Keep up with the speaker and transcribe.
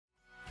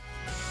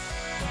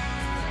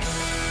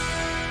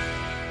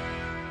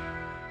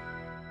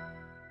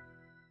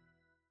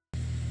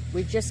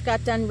We just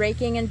got done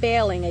raking and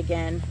baling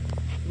again.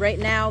 Right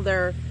now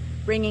they're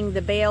bringing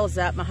the bales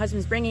up. My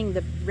husband's bringing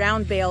the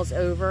round bales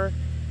over,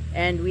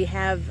 and we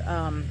have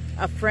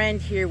a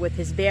friend here with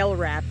his bale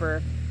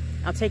wrapper.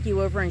 I'll take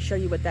you over and show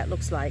you what that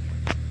looks like.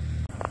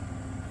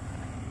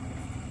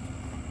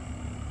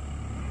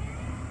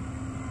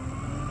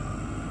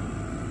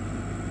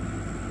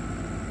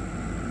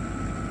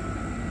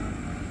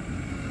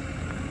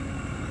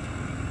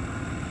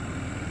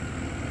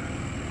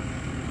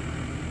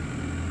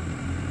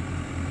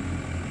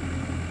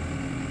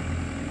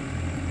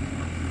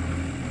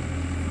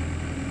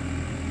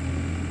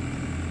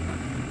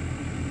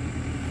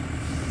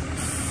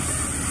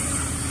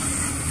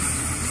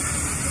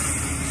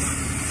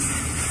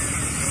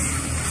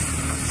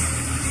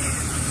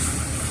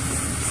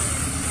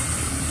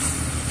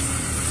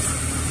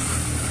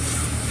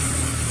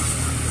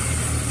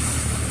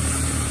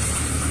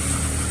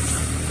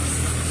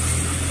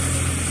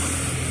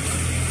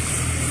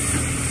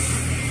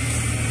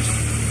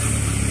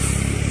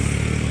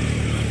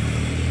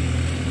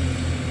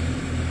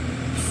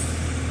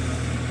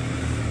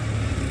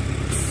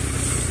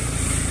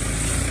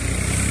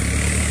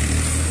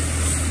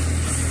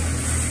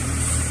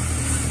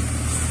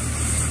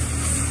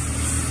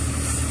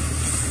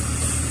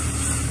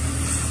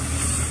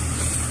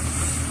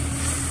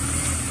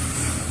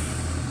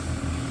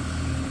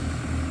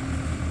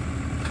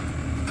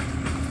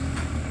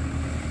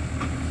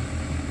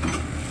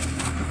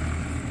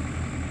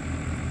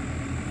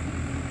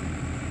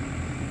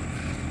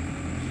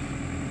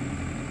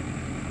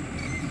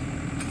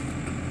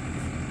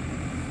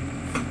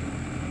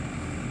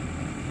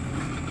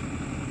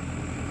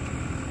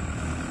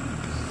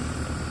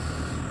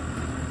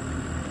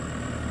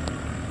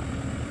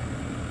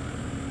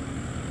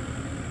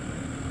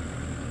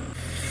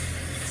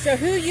 So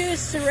who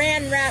used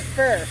saran wrap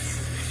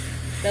first?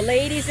 The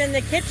ladies in the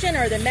kitchen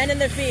or the men in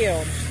the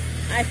field?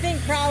 I think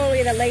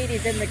probably the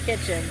ladies in the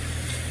kitchen.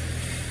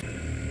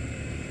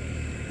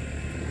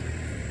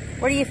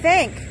 What do you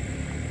think?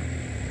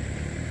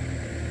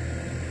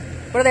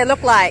 What do they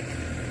look like?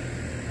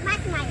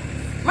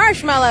 Marshmallows.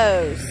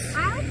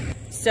 Marshmallows.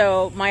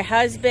 So my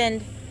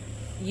husband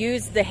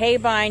used the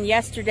haybine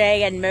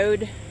yesterday and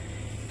mowed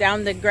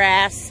down the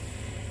grass.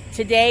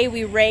 Today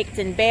we raked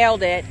and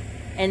baled it.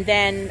 And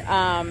then,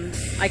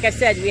 like I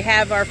said, we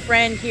have our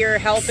friend here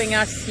helping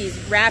us. He's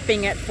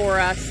wrapping it for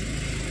us.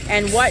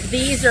 And what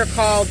these are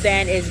called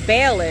then is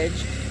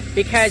baleage,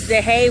 because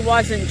the hay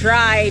wasn't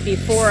dry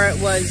before it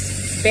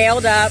was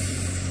baled up.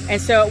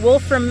 And so it will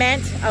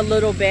ferment a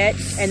little bit,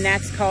 and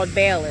that's called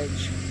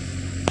baleage.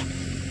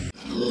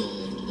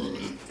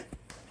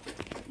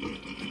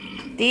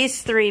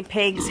 These three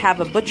pigs have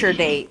a butcher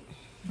date.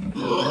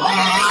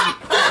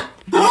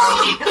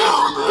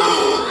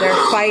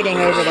 They're fighting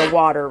over the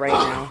water right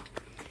now.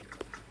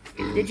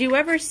 Did you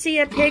ever see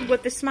a pig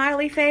with a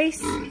smiley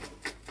face?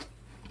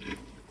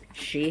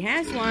 She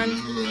has one.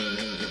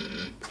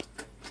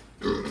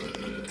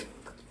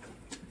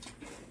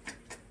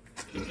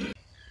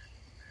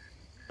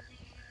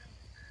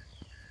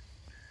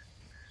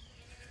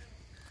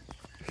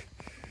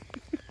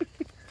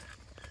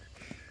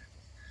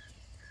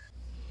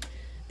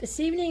 This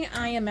evening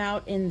I am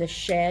out in the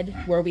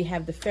shed where we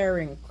have the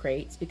farrowing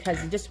crates, because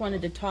I just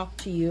wanted to talk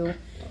to you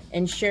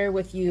and share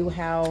with you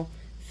how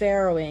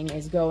farrowing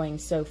is going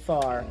so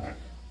far.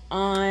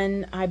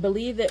 On, I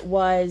believe it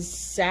was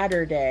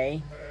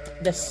Saturday,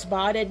 the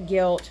spotted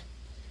gilt,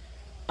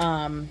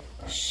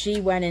 she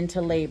went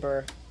into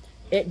labor.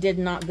 It did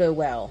not go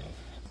well.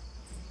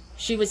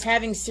 She was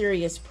having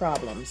serious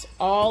problems.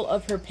 All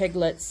of her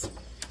piglets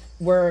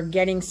were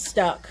getting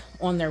stuck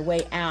on their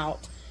way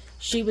out.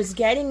 She was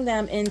getting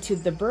them into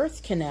the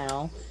birth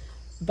canal,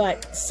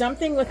 but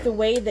something with the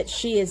way that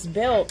she is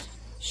built,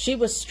 she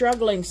was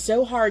struggling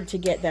so hard to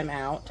get them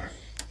out.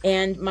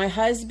 And my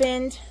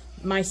husband,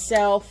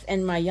 myself,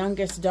 and my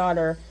youngest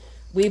daughter,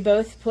 we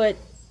both put,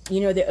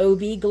 you know, the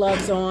OB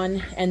gloves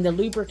on and the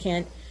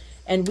lubricant,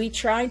 and we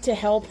tried to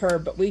help her,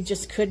 but we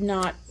just could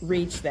not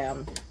reach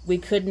them. We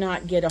could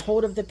not get a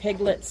hold of the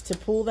piglets to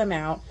pull them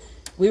out.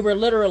 We were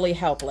literally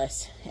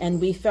helpless, and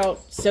we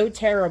felt so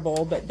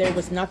terrible, but there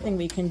was nothing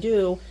we can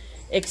do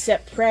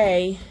except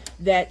pray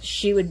that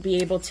she would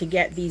be able to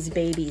get these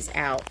babies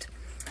out.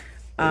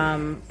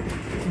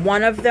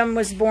 One of them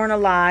was born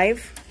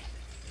alive.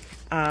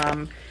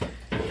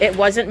 It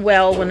wasn't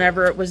well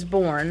whenever it was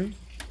born,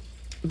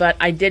 but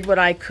I did what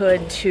I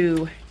could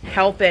to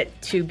help it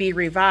to be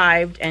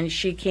revived, and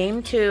she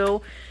came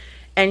to,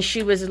 and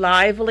she was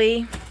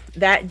lively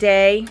that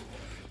day.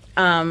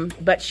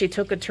 But she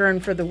took a turn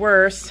for the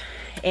worse,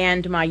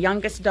 and my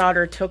youngest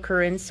daughter took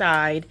her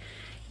inside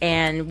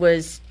and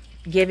was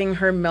giving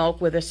her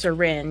milk with a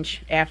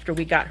syringe after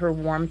we got her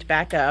warmed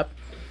back up.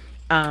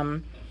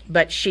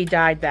 But she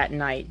died that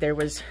night. There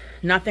was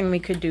nothing we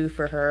could do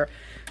for her.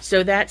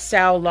 So that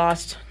sow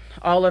lost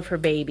all of her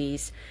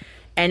babies.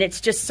 And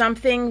it's just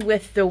something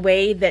with the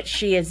way that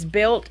she is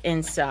built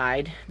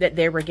inside that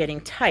they were getting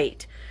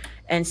tight.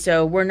 And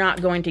so we're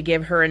not going to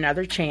give her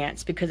another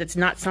chance because it's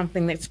not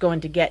something that's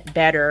going to get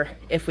better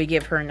if we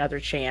give her another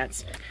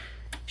chance.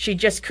 She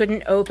just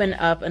couldn't open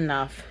up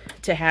enough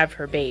to have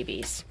her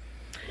babies.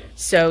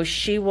 So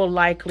she will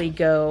likely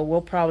go,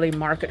 we'll probably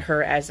market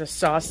her as a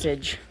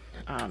sausage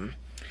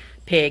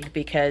pig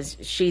because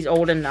she's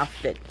old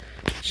enough that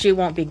she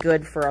won't be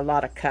good for a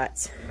lot of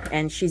cuts.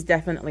 And she's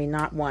definitely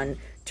not one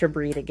to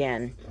breed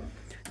again.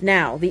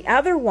 Now, the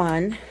other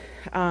one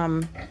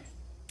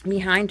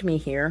behind me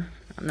here,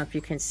 I don't know if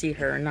you can see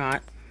her or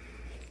not.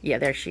 Yeah,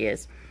 there she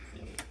is.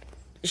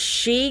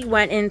 She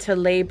went into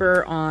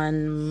labor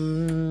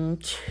on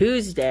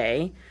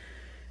Tuesday,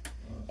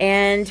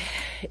 and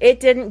it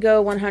didn't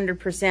go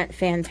 100%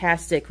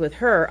 fantastic with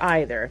her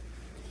either.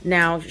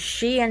 Now,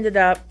 she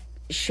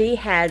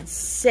had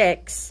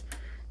 6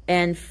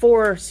 and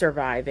 4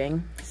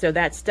 surviving, so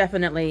that's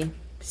definitely,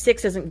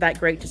 6 isn't that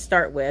great to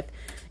start with,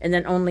 and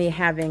then only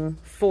having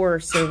 4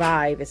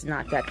 survive is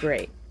not that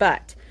great.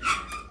 But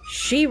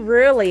she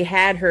really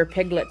had her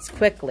piglets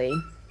quickly,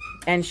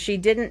 and she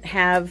didn't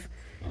have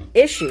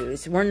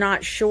issues. We're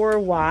not sure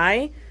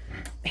why.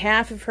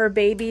 Half of her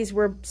babies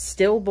were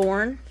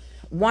stillborn.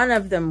 One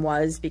of them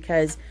was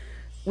because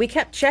we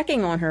kept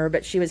checking on her,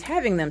 but she was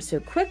having them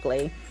so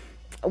quickly.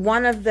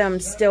 One of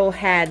them still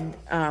had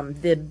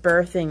the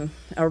birthing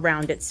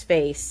around its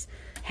face.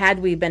 Had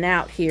we been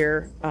out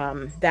here,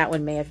 that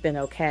one may have been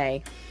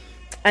okay.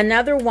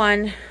 Another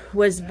one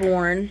was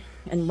born,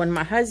 and when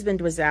my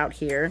husband was out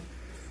here,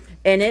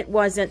 and it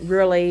wasn't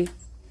really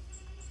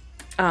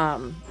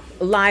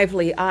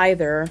lively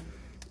either.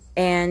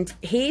 And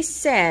he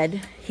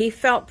said he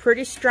felt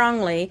pretty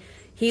strongly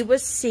he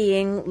was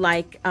seeing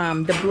like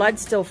the blood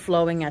still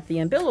flowing at the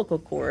umbilical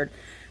cord.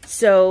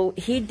 So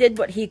he did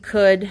what he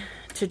could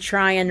to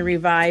try and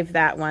revive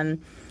that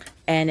one,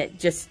 and it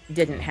just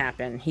didn't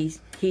happen.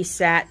 He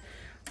sat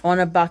on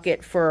a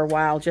bucket for a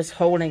while just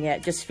holding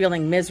it, just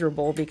feeling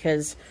miserable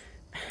because,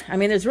 I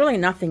mean, there's really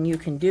nothing you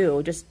can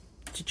do just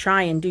to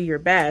try and do your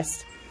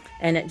best,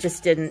 and it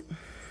just didn't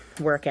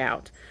work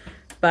out.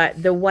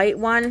 But the white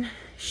one,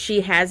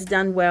 she has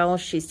done well.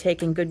 She's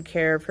taken good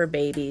care of her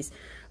babies.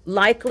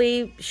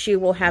 Likely she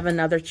will have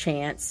another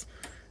chance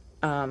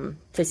to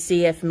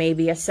see if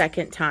maybe a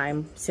second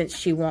time, since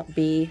she won't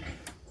be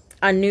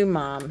a new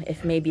mom,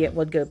 if maybe it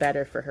would go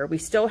better for her. We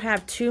still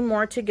have 2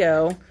 more to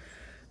go.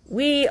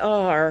 We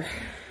are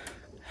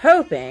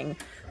hoping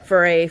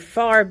for a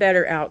far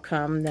better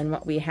outcome than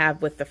what we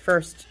have with the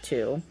first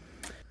 2.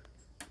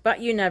 But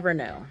you never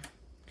know.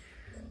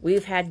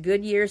 We've had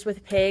good years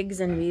with pigs,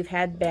 and we've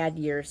had bad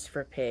years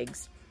for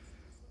pigs.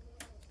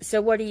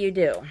 So what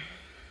do?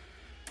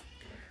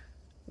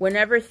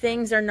 Whenever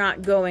things are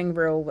not going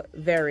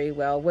very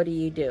well, what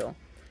do?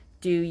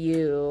 Do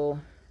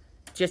you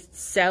just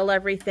sell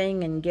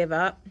everything and give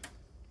up?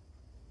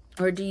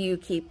 Or do you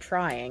keep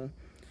trying?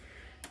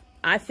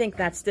 I think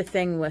that's the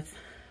thing with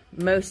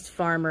most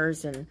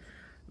farmers and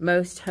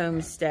most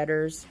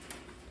homesteaders.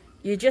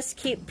 You just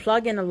keep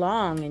plugging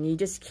along, and you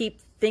just keep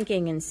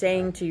thinking and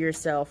saying to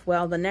yourself,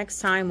 well, the next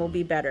time will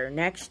be better.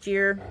 Next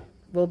year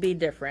will be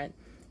different.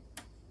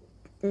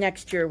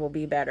 Next year will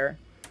be better.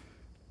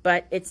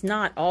 But it's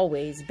not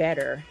always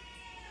better.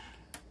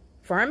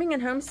 Farming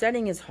and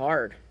homesteading is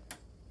hard.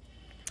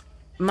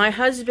 My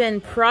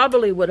husband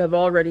probably would have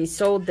already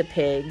sold the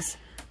pigs,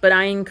 but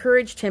I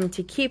encouraged him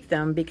to keep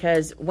them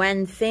because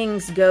when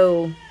things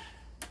go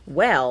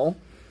well,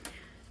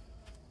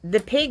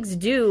 the pigs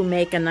do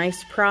make a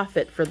nice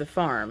profit for the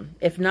farm.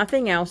 If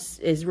nothing else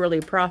is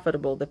really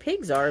profitable, the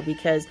pigs are,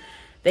 because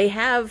they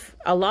have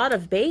a lot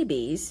of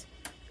babies.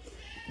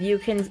 You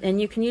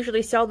can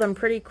usually sell them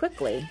pretty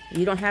quickly.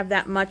 You don't have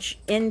that much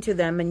into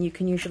them, and you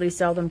can usually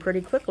sell them pretty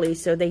quickly,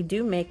 so they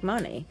do make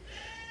money.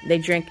 They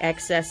drink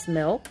excess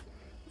milk,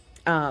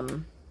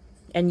 and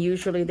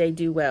usually they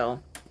do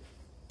well.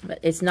 But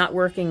it's not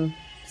working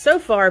so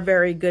far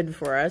very good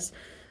for us,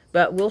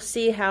 but we'll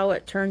see how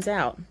it turns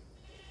out.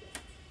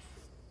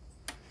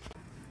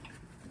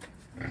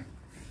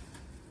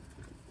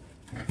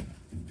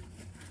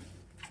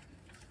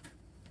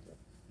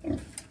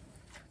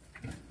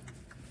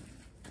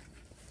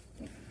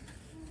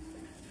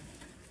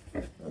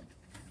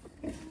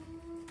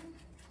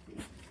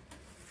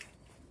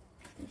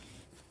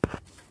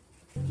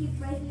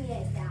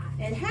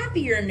 And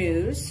happier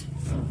news,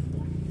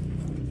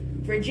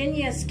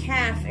 Virginia's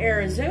calf,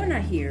 Arizona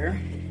here,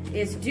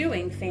 is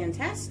doing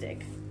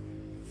fantastic.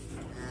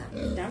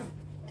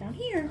 Down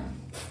here.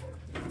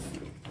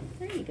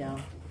 There you go.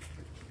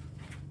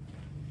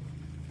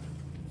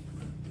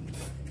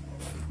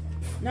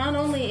 Not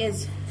only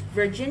is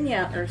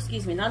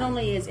not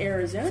only is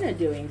Arizona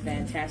doing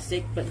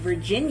fantastic, but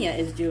Virginia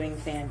is doing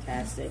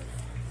fantastic.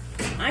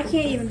 I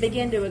can't even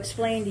begin to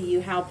explain to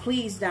you how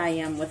pleased I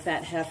am with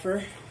that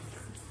heifer.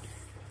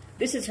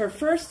 This is her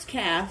first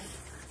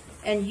calf,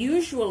 and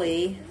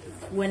usually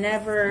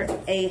whenever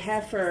a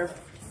heifer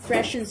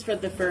freshens for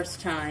the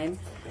first time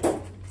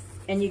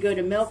and you go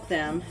to milk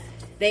them,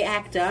 they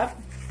act up.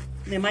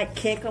 They might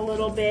kick a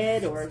little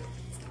bit, or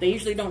they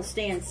usually don't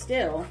stand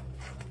still.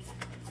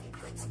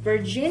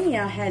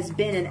 Virginia has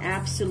been an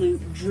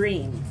absolute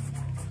dream.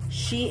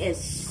 She is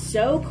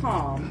so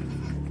calm.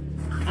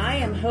 I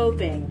am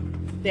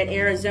hoping that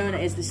Arizona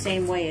is the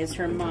same way as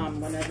her mom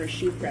whenever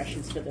she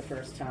freshens for the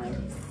first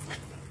time.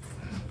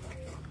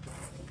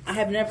 I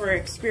have never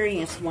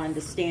experienced one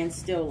to stand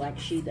still like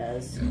she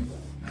does.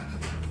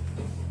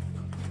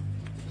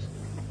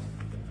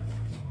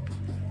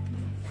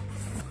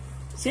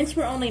 Since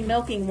we're only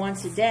milking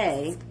once a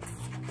day,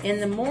 in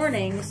the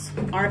mornings,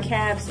 our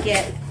calves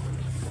get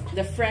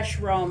the fresh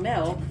raw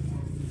milk,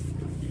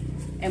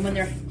 and when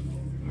they're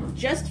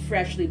just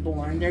freshly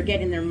born, they're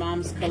getting their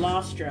mom's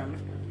colostrum.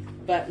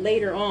 But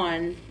later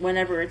on,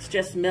 whenever it's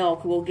just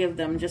milk, we'll give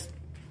them just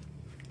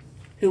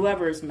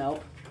whoever's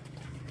milk.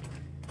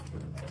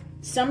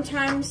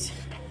 Sometimes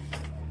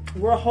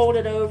we'll hold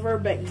it over,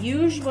 but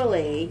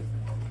usually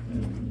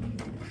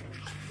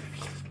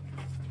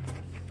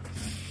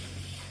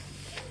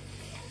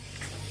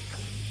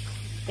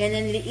and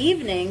in the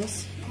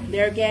evenings,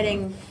 they're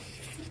getting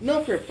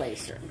milk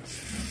replacer,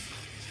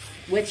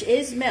 which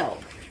is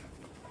milk.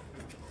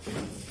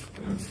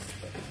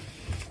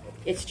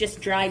 It's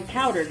just dried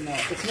powdered milk.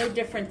 It's no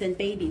different than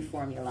baby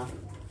formula.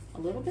 A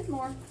little bit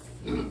more.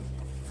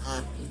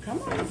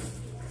 Come on.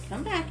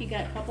 Come back. You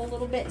got a couple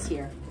little bits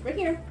here. Right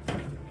here.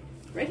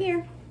 Right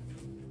here.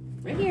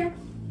 Right here.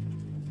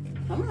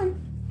 Come on.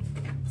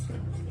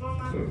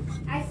 Mama,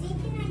 I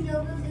think I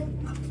know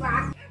the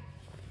black.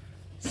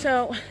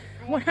 So,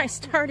 when I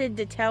started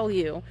to tell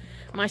you,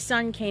 my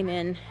son came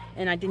in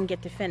and I didn't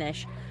get to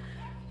finish.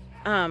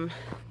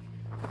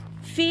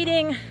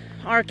 Feeding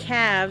our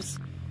calves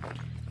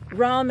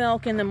raw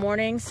milk in the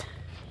mornings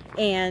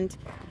and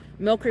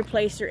milk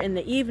replacer in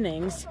the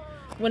evenings,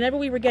 whenever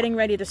we were getting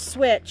ready to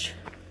switch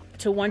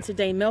to once a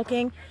day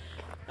milking,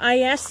 I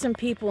asked some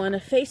people in a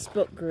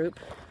Facebook group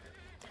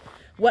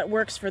what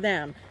works for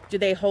them. Do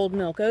they hold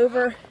milk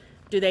over?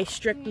 Do they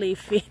strictly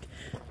feed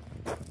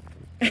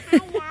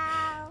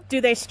do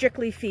they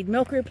strictly feed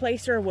milk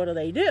replacer, or what do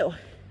they do?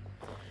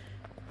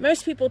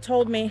 Most people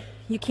told me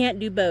you can't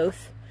do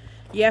both.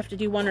 You have to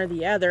do one or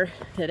the other,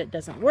 that it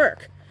doesn't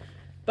work.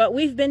 But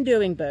we've been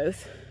doing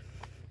both,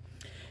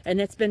 and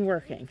it's been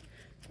working.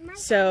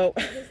 So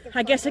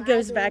I guess it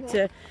goes back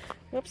to,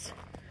 whoops,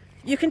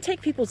 you can take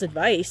people's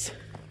advice,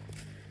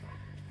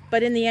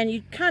 but in the end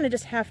you kind of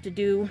just have to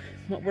do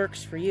what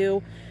works for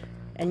you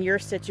and your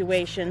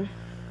situation,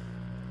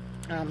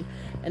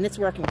 and it's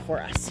working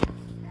for us.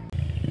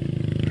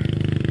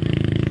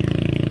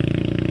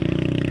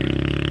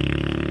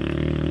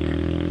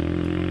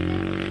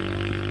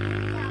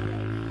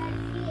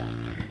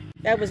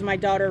 That was my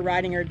daughter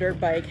riding her dirt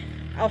bike.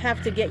 I'll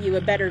have to get you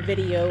a better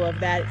video of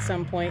that at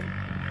some point.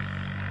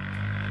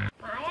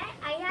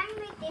 I want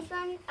to make this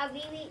one a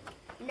really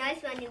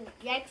nice one to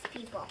Rex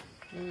people.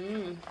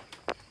 Mm.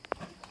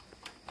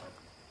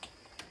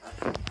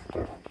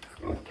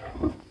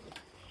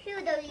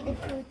 Who don't eat the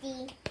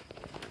fruity?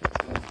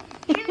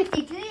 Here's the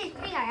cutest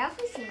thing I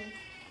ever seen.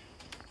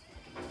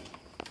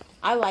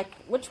 I like,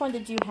 which one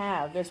did you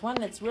have? There's one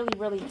that's really,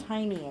 really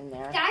tiny in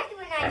there. That's the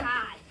one I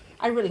had.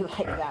 I really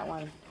like that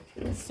one.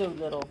 It's so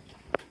little.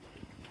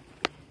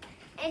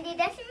 And it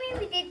doesn't mean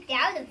we did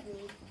down of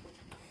me.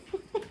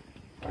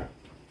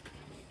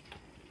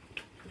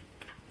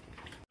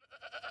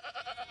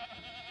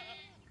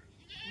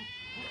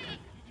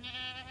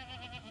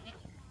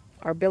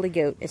 Our Billy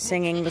Goat is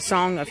singing the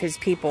song of his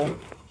people.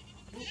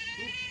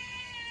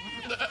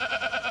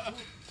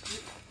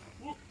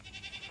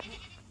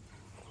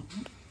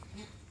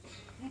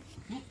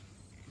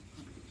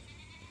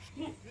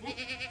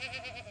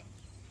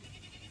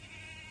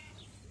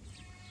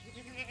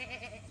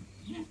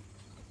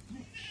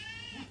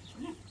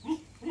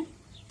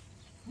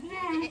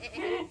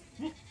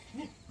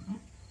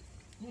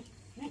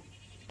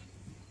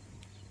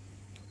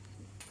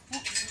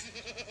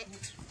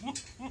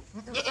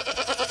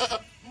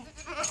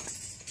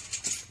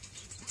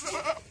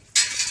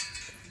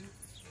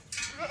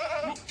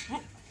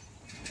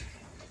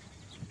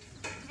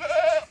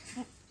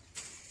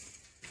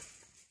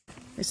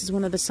 This is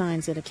one of the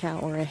signs that a cow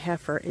or a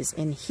heifer is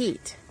in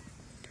heat.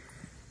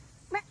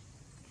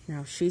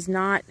 Now, she's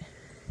not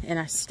in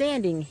a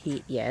standing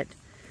heat yet,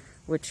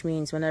 which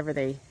means whenever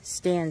they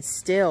stand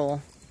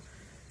still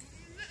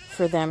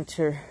for them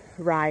to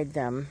ride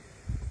them,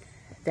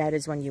 that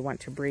is when you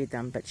want to breed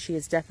them. But she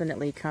is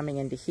definitely coming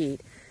into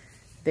heat.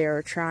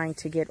 They're trying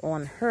to get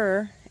on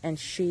her, and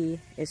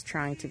she is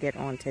trying to get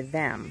onto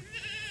them.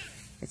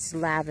 It's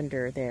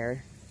Lavender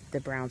there, the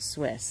brown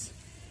Swiss.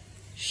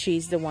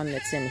 She's the one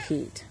that's in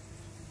heat.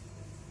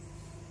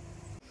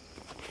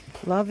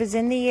 Love is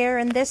in the air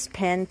in this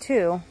pen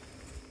too.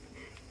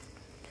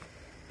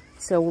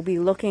 So we'll be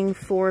looking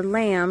for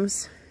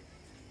lambs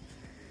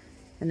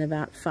in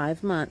about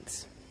 5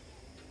 months.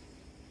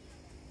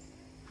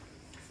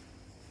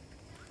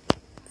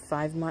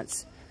 5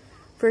 months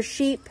for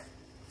sheep,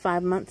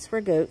 5 months for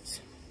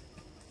goats.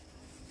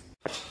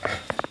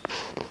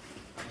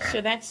 So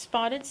that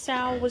spotted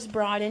sow was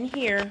brought in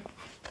here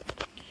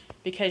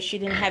because she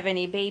didn't have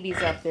any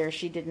babies up there,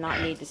 she did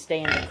not need to stay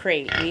in the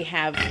crate. We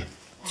have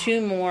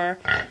 2 more,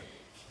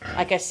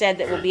 like I said,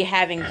 that will be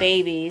having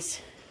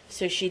babies,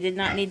 so she did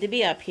not need to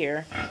be up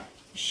here.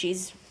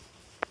 She's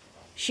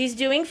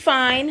doing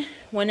fine.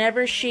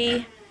 Whenever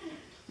she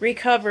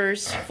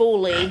recovers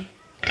fully,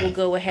 we'll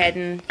go ahead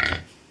and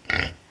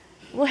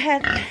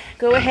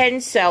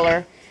sell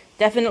her.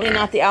 Definitely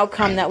not the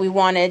outcome that we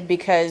wanted,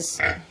 because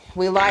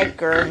we like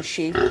her and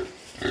she'd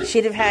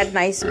have had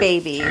nice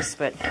babies.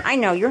 But I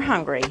know you're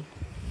hungry.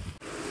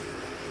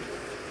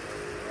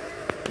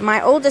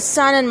 My oldest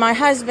son and my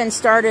husband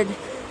started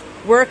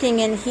working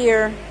in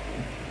here.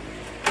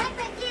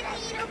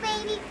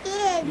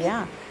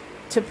 Yeah,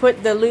 to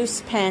put the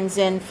loose pens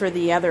in for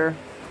the other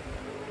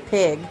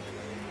pig.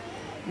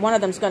 One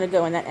of them's going to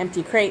go in that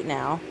empty crate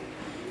now,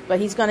 but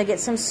he's going to get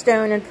some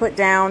stone and put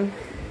down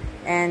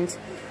and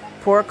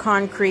pour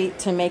concrete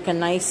to make a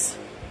nice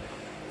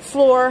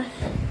floor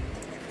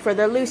for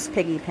the loose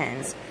piggy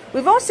pens.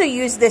 We've also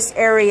used this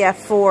area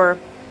for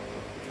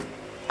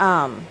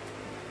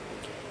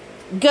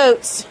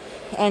goats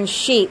and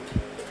sheep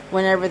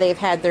whenever they've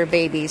had their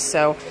babies,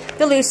 so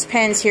the loose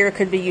pens here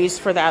could be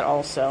used for that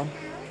also.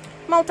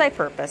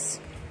 Multi-purpose.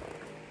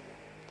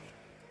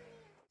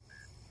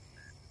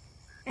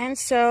 And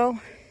so,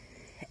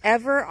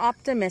 ever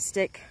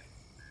optimistic,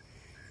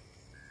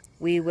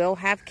 we will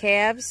have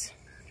calves.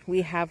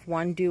 We have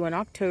one due in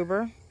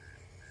October.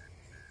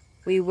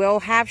 We will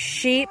have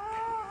sheep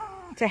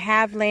to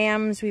have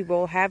lambs. We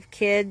will have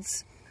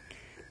kids.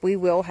 We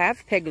will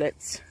have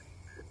piglets.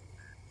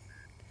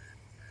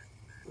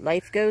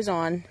 Life goes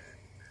on.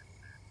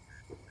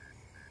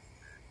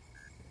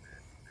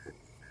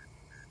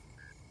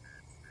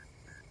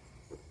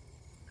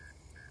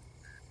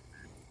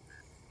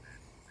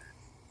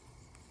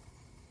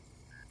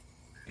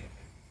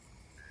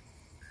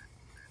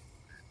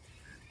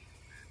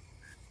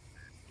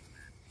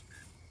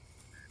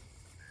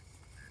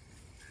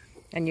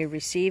 And you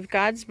receive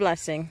God's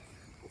blessing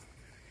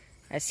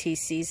as He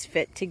sees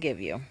fit to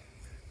give you.